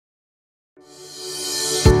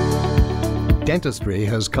Dentistry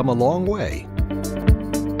has come a long way.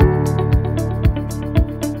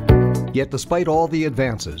 Yet despite all the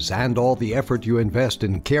advances and all the effort you invest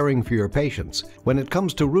in caring for your patients, when it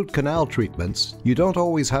comes to root canal treatments, you don't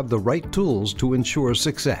always have the right tools to ensure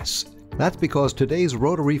success. That's because today's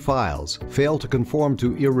rotary files fail to conform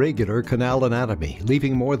to irregular canal anatomy,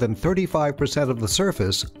 leaving more than 35% of the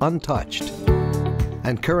surface untouched.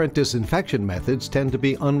 And current disinfection methods tend to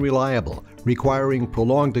be unreliable, requiring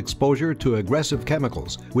prolonged exposure to aggressive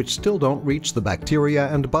chemicals, which still don't reach the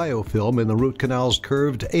bacteria and biofilm in the root canal's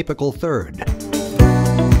curved apical third.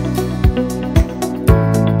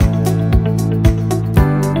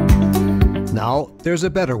 Now, there's a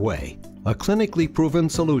better way. A clinically proven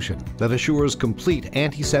solution that assures complete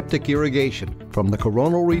antiseptic irrigation from the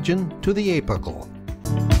coronal region to the apical.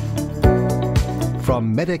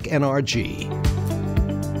 From MedicNRG.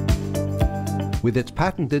 With its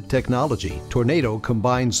patented technology, Tornado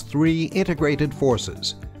combines 3 integrated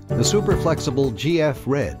forces. The super-flexible GF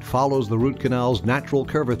Red follows the root canal's natural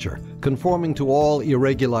curvature, conforming to all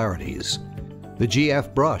irregularities. The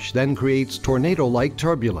GF brush then creates tornado-like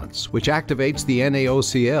turbulence, which activates the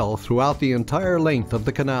NaOCl throughout the entire length of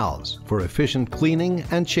the canals for efficient cleaning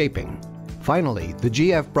and shaping. Finally, the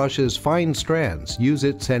GF brush's fine strands use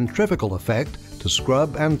its centrifugal effect to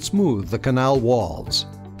scrub and smooth the canal walls.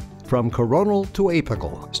 From coronal to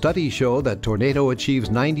apical, studies show that Tornado achieves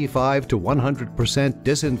 95 to 100%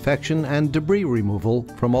 disinfection and debris removal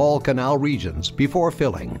from all canal regions before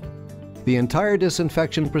filling. The entire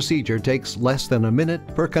disinfection procedure takes less than a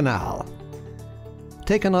minute per canal.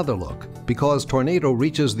 Take another look. Because Tornado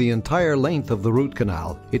reaches the entire length of the root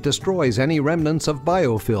canal, it destroys any remnants of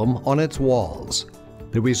biofilm on its walls.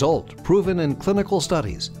 The result, proven in clinical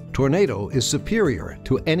studies, Tornado is superior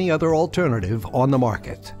to any other alternative on the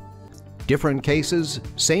market. Different cases,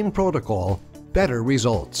 same protocol, better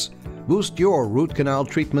results. Boost your root canal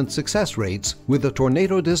treatment success rates with the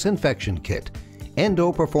Tornado Disinfection Kit,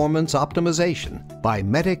 Endo-performance optimization by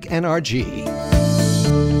MedicNRG.